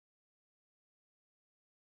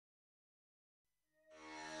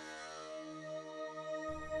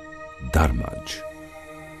Dharmaj,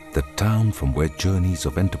 the town from where journeys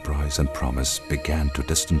of enterprise and promise began to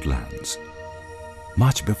distant lands,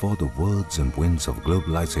 much before the words and winds of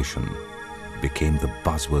globalization became the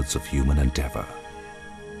buzzwords of human endeavor.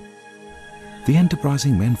 The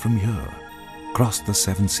enterprising men from here crossed the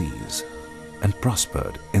 7 seas and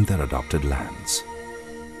prospered in their adopted lands.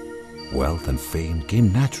 Wealth and fame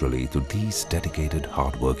came naturally to these dedicated,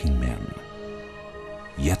 hard-working men.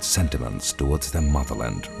 Yet sentiments towards their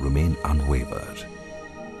motherland remain unwavered.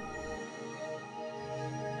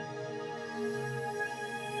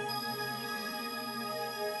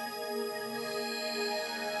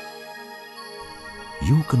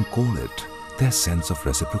 You can call it their sense of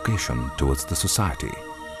reciprocation towards the society,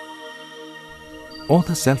 or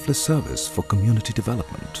the selfless service for community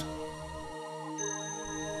development.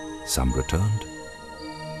 Some returned,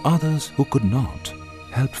 others who could not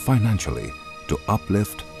helped financially to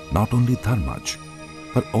uplift not only Dharmaj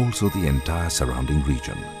but also the entire surrounding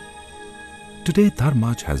region. Today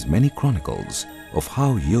Dharmaj has many chronicles of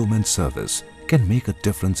how yeoman's service can make a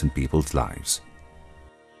difference in people's lives.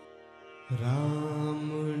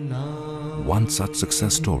 One such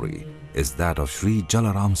success story is that of Sri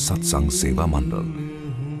Jalaram Satsang Seva Mandal.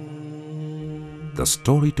 The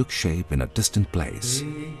story took shape in a distant place,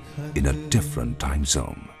 in a different time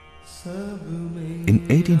zone. In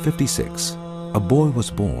 1856, a boy was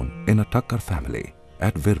born in a Thakkar family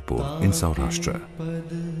at Virpur in Saurashtra.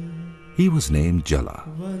 He was named Jala.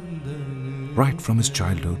 Right from his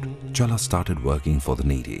childhood, Jala started working for the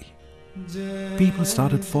needy. People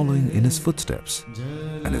started following in his footsteps,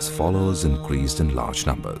 and his followers increased in large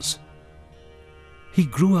numbers. He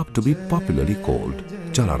grew up to be popularly called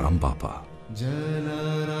Jalaram Bapa.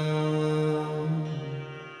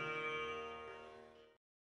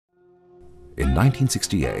 In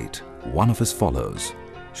 1968, one of his followers,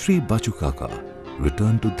 Sri Bachu Kaka,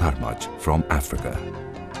 returned to Dharmaj from Africa.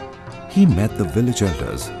 He met the village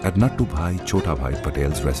elders at Nattu Bhai Chota Bhai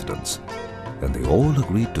Patel's residence, and they all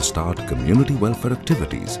agreed to start community welfare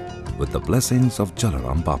activities with the blessings of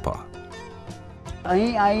Jalaram Bapa.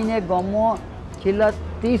 અહીં આવીને ગામમાં છેલ્લા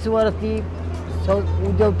 30 વર્ષથી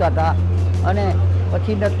ઉજવતા હતા અને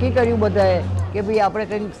પછી નક્કી કર્યું બધાએ કે ભાઈ આપણે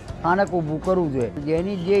કંઈક સ્થાનક ઊભું કરવું જોઈએ.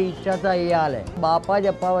 જેની જે ઈચ્છા થાય એ હાલે. બાપા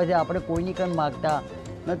જ અપાવે છે, આપણે કોઈની કંઈ માગતા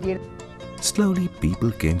નથી. Slowly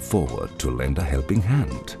people came forward to lend a helping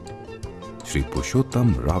hand. Sri Purushottam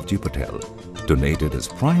Ravji Patel donated his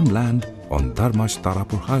prime land on Dharmaj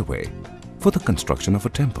Tarapur highway for the construction of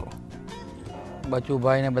a temple.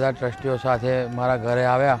 Bachubhai ને બધા ટ્રસ્ટીઓ સાથે મારા ઘરે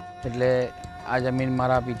આવ્યા એટલે આ જમીન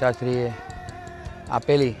મારા પિતાશ્રીએ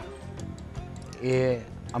આપેલી એ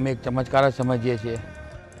અમે એક ચમત્કાર જ સમજીએ છીએ.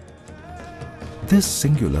 This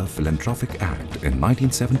singular philanthropic act in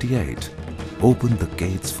 1978 opened the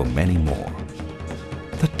gates for many more.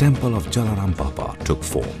 The temple of Jalaram Bapa took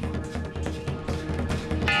form.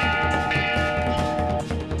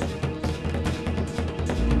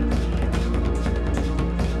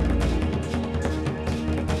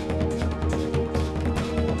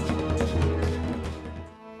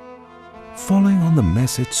 Following on the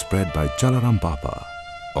message spread by Jalaram Bapa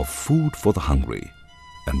of food for the hungry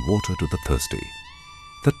and water to the thirsty,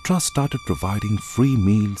 the trust started providing free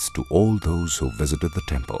meals to all those who visited the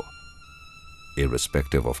temple,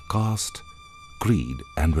 irrespective of caste, creed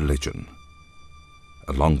and religion.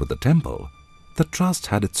 Along with the temple, the trust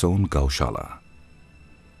had its own gaushala.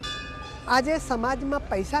 આજે સમાજમાં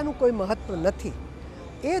પૈસાનું કોઈ મહત્વ નથી.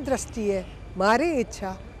 એ દ્રષ્ટિએ મારી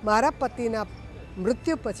ઈચ્છા મારા પતિના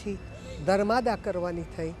મૃત્યુ પછી ધર્માદા કરવાની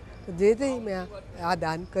થઈ, જેથી મેં આ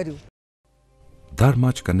દાન કર્યું.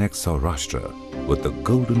 Dharmaj connects Saurashtra with the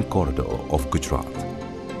golden corridor of Gujarat.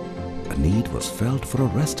 A need was felt for a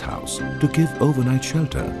rest house to give overnight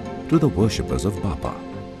shelter to the worshippers of Bapa.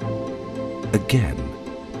 Again,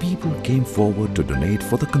 people came forward to donate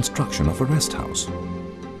for the construction of a rest house.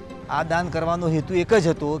 આ દાન કરવાનો હેતુ એક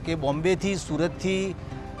જ હતો કે બોમ્બેથી સુરતથી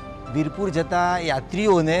વીરપુર જતા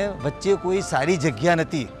યાત્રીઓને વચ્ચે કોઈ સારી જગ્યા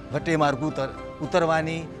નથી વટે માર્ગ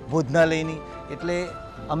ઉતરવાની, ભોજનાલયની, એટલે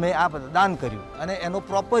અમે આ દાન કર્યું અને એનો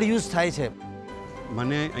પ્રોપર યુઝ થાય છે.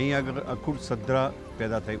 મને અહીં આગળ અખૂટ શ્રદ્ધા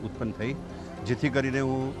પેદા થઈ, ઉત્પન્ન થઈ, જેથી કરીને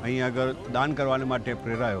હું અહીં આગળ દાન કરવા માટે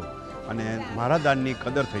પ્રેરાયો અને મારા દાનની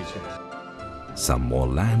કદર થઈ છે. Some more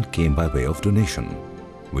land came by way of donation,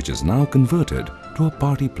 which is now converted to a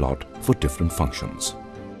party plot for different functions.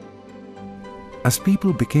 As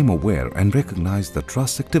people became aware and recognized the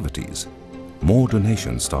trust activities, more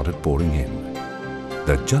donations started pouring in.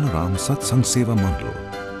 The Jalaram Satsang Seva Mandal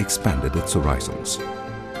expanded its horizons.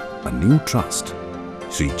 A new trust,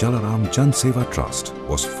 Sri Jalaram Jan Seva Trust,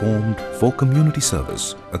 was formed for community service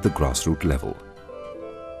at the grassroots level.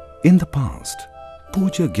 In the past,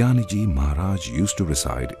 Pujya Gyaniji Maharaj used to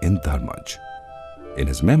reside in Dharmaj. In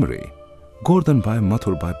his memory, Gordhanbhai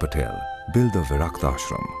Mathurbai Patel built the Virakta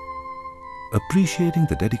Ashram. Appreciating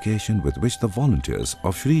the dedication with which the volunteers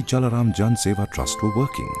of Shri Jalaram Jan Seva Trust were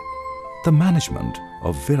working, the management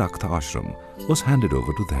of Virakta Ashram was handed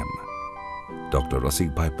over to them. Dr.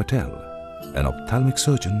 Rasikbhai Patel, an ophthalmic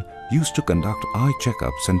surgeon, used to conduct eye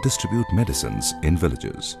checkups and distribute medicines in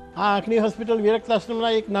villages. આ આંખની hospital વિરક્ત આશ્રમના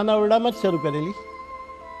એક નાના ઓરડામાં જ શરૂ કરેલી,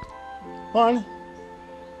 પણ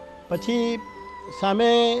પછી સામે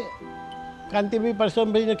કાંતિભાઈ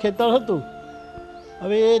પરસોમભાઈનું ખેતર હતું.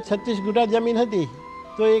 હવે એ 36 ગુંઠા જમીન હતી,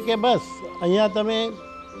 તો એ કે બસ અહીંયા તમે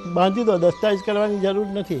બાંધી દો, દસ્તાવેજ કરવાની જરૂર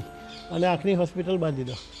નથી અને આંખની હોસ્પિટલ બાંધી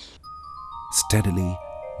દો. Steadily,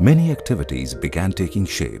 many activities began taking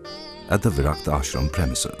shape at the Virakta Ashram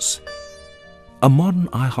premises. A modern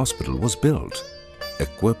eye hospital was built,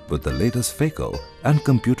 equipped with the latest phaco and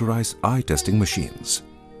computerized eye testing machines.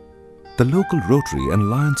 The local Rotary and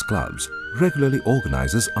Lions clubs regularly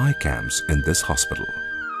organizes eye camps in this hospital.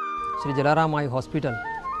 Shri Jalaram I hospital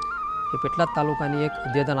એ પેટલાદ તાલુકાની એક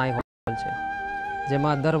અદ્યતન આઈ hospital છે,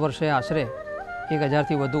 જેમાં દર વર્ષે આશરે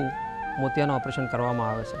 1000થી વધુ મોતિયાનું operation કરવામાં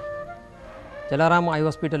આવે છે. જલારામ આઈ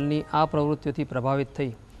હોસ્પિટલની આ પ્રવૃત્તિઓથી પ્રભાવિત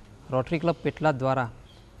થઈ રોટરી ક્લબ પેટલાદ દ્વારા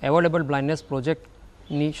એવોર્ડેબલ બ્લાઇન્ડનેસ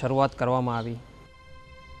પ્રોજેક્ટની શરૂઆત કરવામાં આવી.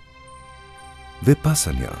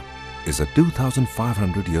 Vipassana is a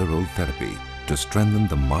 2,500-year-old therapy to strengthen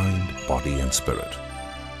the mind, body and spirit.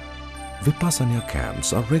 Vipassana camps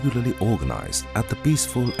are regularly organized at the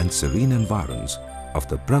peaceful and serene environs of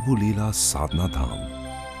the Prabhu Leela Sadhana Dham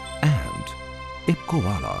and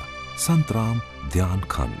Ipkowala Santram Dhyan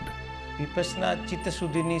Khand. વિપસના ચિત્ત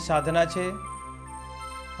શુદ્ધિની સાધના છે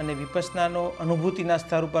અને વિપસનાનો અનુભૂતિના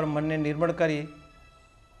સ્તર ઉપર મનને નિર્મળ કરી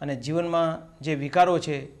અને જીવનમાં જે વિકારો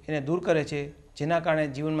છે એને દૂર કરે છે, જેના કારણે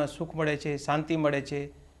જીવનમાં સુખ મળે છે, શાંતિ મળે છે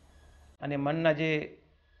અને મનના જે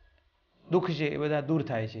દુઃખ છે એ બધા દૂર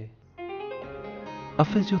થાય છે. A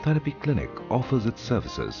physiotherapy clinic offers its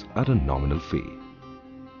services at a nominal fee.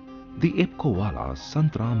 The Ipkowala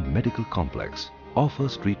Santram Medical Complex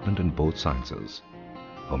offers treatment in both sciences,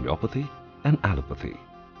 homeopathy and allopathy.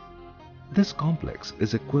 This complex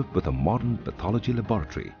is equipped with a modern pathology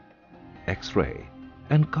laboratory, X-ray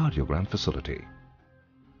and cardiogram facility.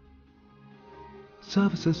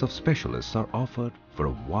 Services of specialists are offered for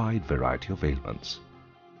a wide variety of ailments.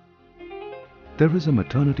 There is a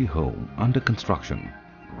maternity home under construction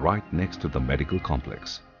right next to the medical complex.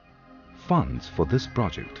 Funds for this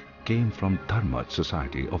project came from Dharmaj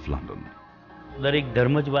Society of London. દરેક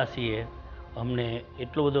ધર્મજવાસીએ અમને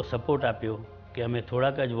એટલો બધો support આપ્યો કે અમે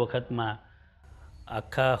થોડાક જ વખતમાં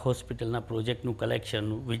આખા હોસ્પિટલના પ્રોજેક્ટનું collection,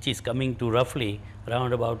 which is coming to રફલી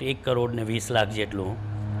round about 1 crore ને 20 લાખ જેટલું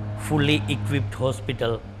ફૂલ્લી ઇક્વિપ્ડ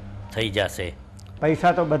હોસ્પિટલ થઈ જશે.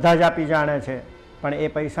 પૈસા તો બધા જ આપી જાણે છે, પણ એ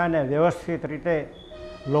પૈસાને વ્યવસ્થિત રીતે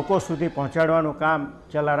લોકો સુધી પહોંચાડવાનું કામ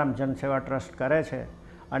જલારામ જનસેવા ટ્રસ્ટ કરે છે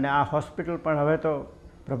અને આ હોસ્પિટલ પણ હવે તો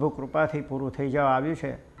પ્રભુ કૃપાથી પૂરું થઈ જવા આવ્યું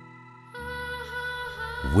છે.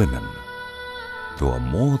 Women, though are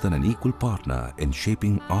more than an equal partner in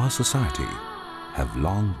shaping our society, have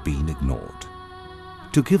long been ignored.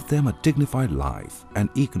 To give them a dignified life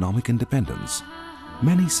and economic independence,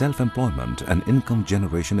 many self-employment and income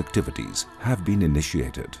generation activities have been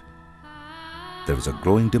initiated. There is a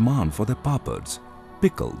growing demand for their papads,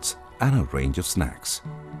 pickles and a range of snacks.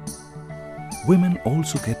 Women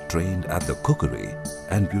also get trained at the cookery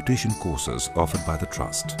and beautician courses offered by the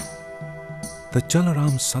trust. The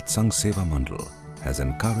Jalaram Satsang Seva Mandal has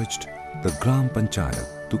encouraged the Gram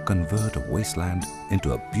Panchayat to convert a wasteland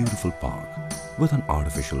into a beautiful park with an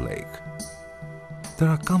artificial lake.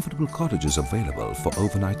 There are comfortable cottages available for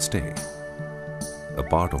overnight stay. A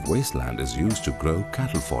part of wasteland is used to grow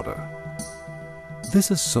cattle fodder. This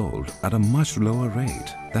is sold at a much lower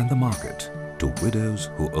rate than the market to widows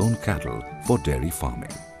who own cattle for dairy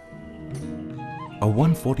farming. A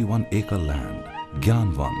 141-acre land,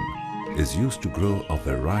 Gyanvan, is used to grow a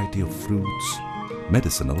variety of fruits,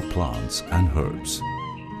 medicinal plants and herbs.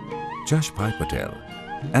 Jashbhai Patel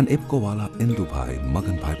and Ipkowala Indubhai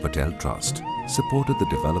Maganbhai Patel Trust supported the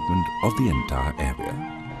development of the entire area.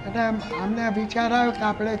 એટલે અમને વિચાર આવ્યો કે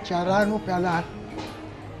આપણે ચરાનું પહેલાં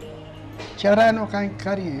ચરાનું કંઈક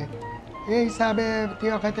કરીએ. એ હિસાબે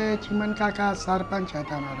તે વખતે ચીમન કાકા સરપંચ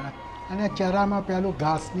હતા મારા, અને ચરામાં પહેલું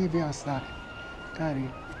ઘાસની વ્યવસ્થા કરી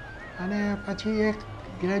અને પછી એક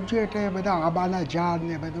ગ્રેજ્યુએટે બધા આંબાના ઝાડ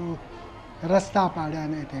ને બધું રસ્તા પાડ્યા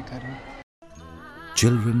ને તે કર્યું.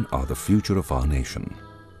 Children are the future of our nation.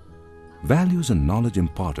 Values and knowledge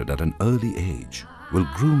imparted at an early age will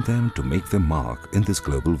groom them to make their mark in this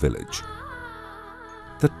global village.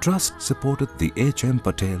 The trust supported the H.M.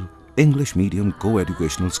 Patel English Medium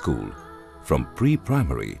Co-Educational School from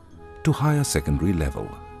pre-primary to higher secondary level.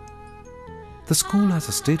 The school has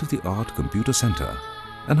a state-of-the-art computer center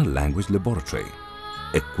and a language laboratory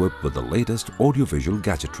equipped with the latest audiovisual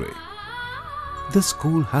gadgetry. This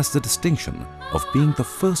school has the distinction of being the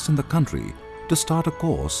first in the country to start a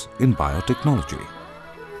course in biotechnology.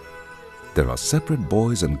 There are separate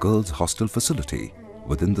boys and girls hostel facility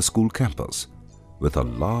within the school campus with a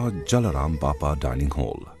large Jalaram Bapa dining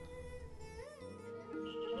hall.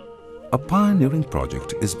 A pioneering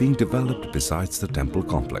project is being developed besides the temple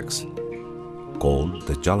complex, called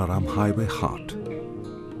the Jalaram Highway Hut.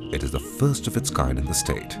 It is the first of its kind in the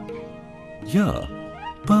state. Here,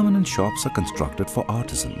 permanent shops are constructed for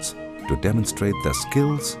artisans to demonstrate their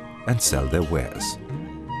skills and sell their wares.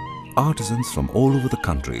 Artisans from all over the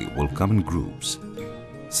country will come in groups,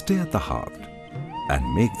 stay at the hut,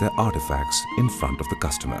 and make their artifacts in front of the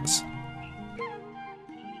customers.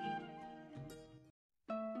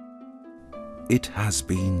 It has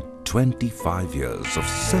been 25 years of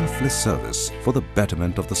selfless service for the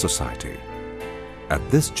betterment of the society. At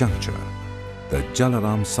this juncture, the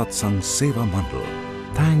Jalaram Satsang Seva Mandal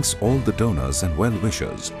thanks all the donors and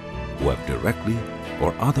well-wishers who have directly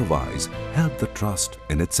or otherwise helped the trust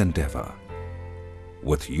in its endeavor.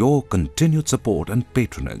 With your continued support and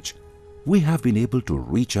patronage, we have been able to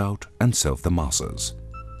reach out and serve the masses.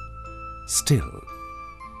 Still,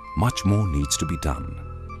 much more needs to be done.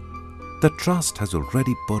 The trust has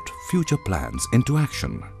already put future plans into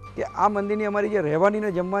action. કે આ મંદિરની અમારી જે રહેવાની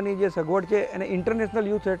ને જમવાની જે સગવડ છે એને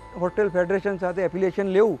ઇન્ટરનેશનલ યુથ હોસ્ટેલ ફેડરેશન સાથે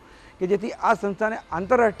એફિલિએશન લેવું કે જેથી આ સંસ્થાને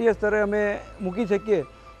આંતરરાષ્ટ્રીય સ્તરે અમે મૂકી શકીએ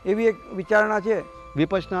એવી એક વિચારણા છે.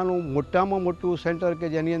 વિપસનાનું મોટામાં મોટું સેન્ટર કે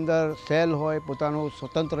જેની અંદર સેલ હોય, પોતાનું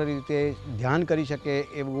સ્વતંત્ર રીતે ધ્યાન કરી શકે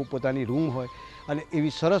એવું પોતાની રૂમ હોય અને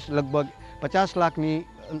એવી સરસ લગભગ 50 લાખની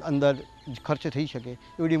અંદર ખર્ચ થઈ શકે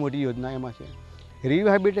એવડી મોટી યોજના એમાં છે.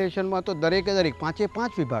 રિહેબિલિટેશનમાં તો દરેકે દરેક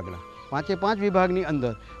 5 વિભાગના 5 વિભાગની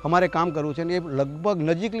અંદર અમારે કામ કરવું છે અને એ લગભગ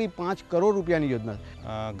નજીકની 5 કરોડ રૂપિયાની યોજના.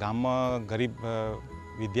 ગામમાં ગરીબ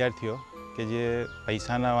વિદ્યાર્થીઓ કે જે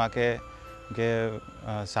પૈસાના વાંકે કે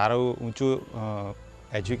સારું ઊંચું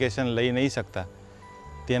એજ્યુકેશન લઈ નહીં શકતા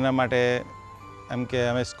તેના માટે એમ કે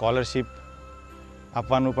અમે સ્કોલરશિપ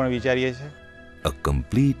આપવાનું પણ વિચારીએ છીએ. A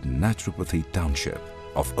complete naturopathy township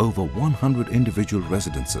of over 100 individual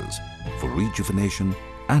residences for rejuvenation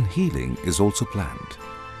and healing is also planned.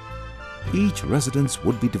 Each residence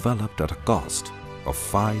would be developed at a cost of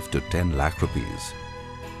 5 to 10 lakh rupees.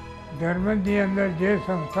 ધર્મની અંદર જે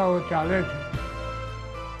સંસ્થાઓ ચાલે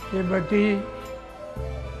છે એ બધી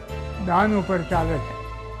દાન ઉપર ચાલે છે.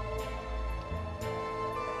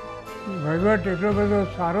 વહીવટ એટલો બધો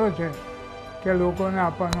સારો છે કે લોકોને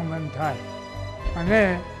આપવાનું મન થાય અને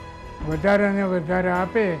વધારે ને વધારે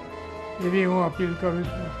આપે એવી હું અપીલ કરું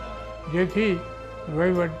છું જેથી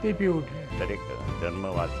વહીવટ ટીપી ઉઠે. દરેક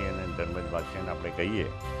ધર્મવાસી અને ધર્મવાસીઓને આપણે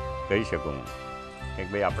કહી શકું કે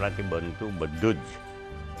ભાઈ આપણાથી બનતું બધું જ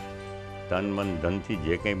તન મન ધનથી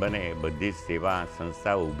જે કંઈ બને એ બધી જ સેવા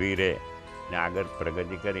સંસ્થા ઊભી રહે ને આગળ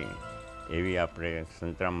પ્રગતિ કરી એવી આપણે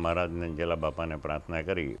સંતરામ મહારાજને જલા બાપાને પ્રાર્થના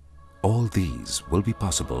કરી. All these will be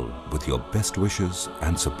possible with your best wishes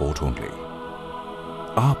and support only.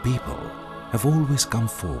 Our people have always come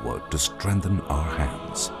forward to strengthen our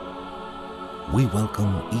hands. We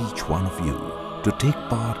welcome each one of you to take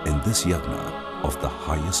part in this yajna of the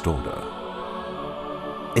highest order.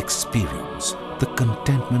 Experience the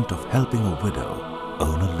contentment of helping a widow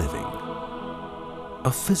earn a living,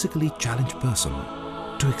 a physically challenged person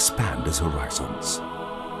to expand his horizons,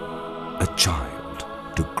 a child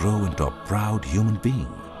to grow into a proud human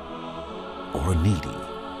being, or a needy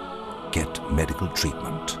get medical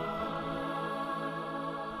treatment.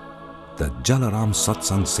 The Jalaram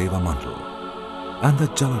Satsang Seva Mandal and the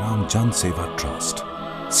Jalaram Jan Seva Trust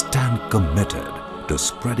stand committed to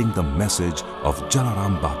spreading the message of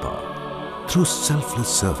Jalaram Bapa through selfless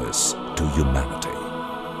service to humanity.